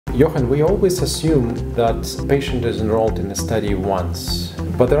Johan, we always assume that a patient is enrolled in a study once,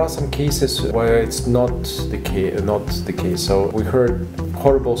 but there are some cases where it's not the case. So we heard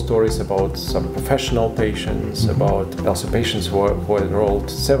horrible stories about some professional patients, about also patients who are enrolled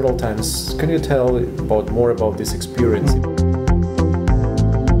several times. Can you tell more about this experience?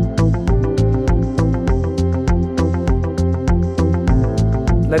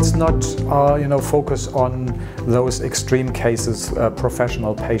 Let's not focus on those extreme cases,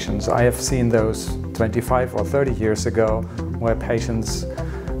 professional patients. I have seen those 25 or 30 years ago where patients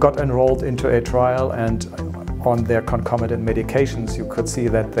got enrolled into a trial, and on their concomitant medications you could see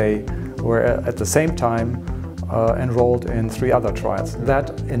that they were at the same time enrolled in 3 other trials. That,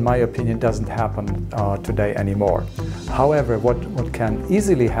 in my opinion, doesn't happen today anymore. However, what can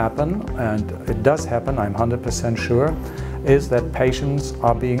easily happen, and it does happen, I'm 100% sure, is that patients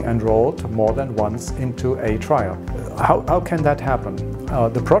are being enrolled more than once into a trial. How can that happen?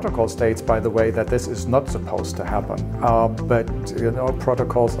 The protocol states, by the way, that this is not supposed to happen, but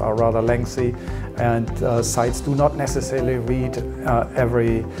protocols are rather lengthy, and sites do not necessarily read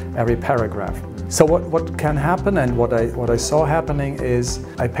every paragraph. So what can happen, and what I saw happening, is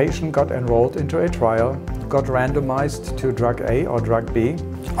a patient got enrolled into a trial, got randomized to drug A or drug B,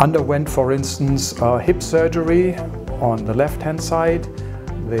 underwent, for instance, hip surgery on the left-hand side.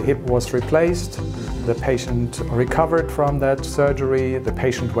 The hip was replaced, the patient recovered from that surgery, the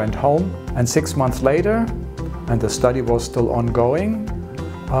patient went home, and 6 months later, and the study was still ongoing,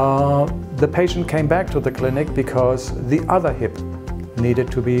 the patient came back to the clinic because the other hip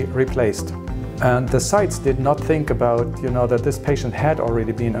needed to be replaced. And the sites did not think about, that this patient had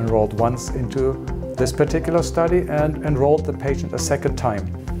already been enrolled once into this particular study and enrolled the patient a second time.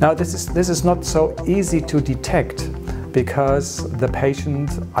 Now this is not so easy to detect, because the patient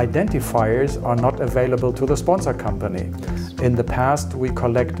identifiers are not available to the sponsor company. In the past, we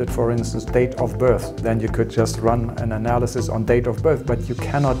collected, for instance, date of birth. Then you could just run an analysis on date of birth, but you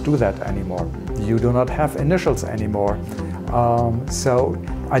cannot do that anymore. You do not have initials anymore. So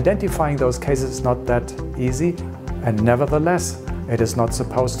identifying those cases is not that easy, and nevertheless, it is not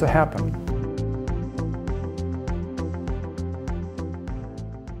supposed to happen.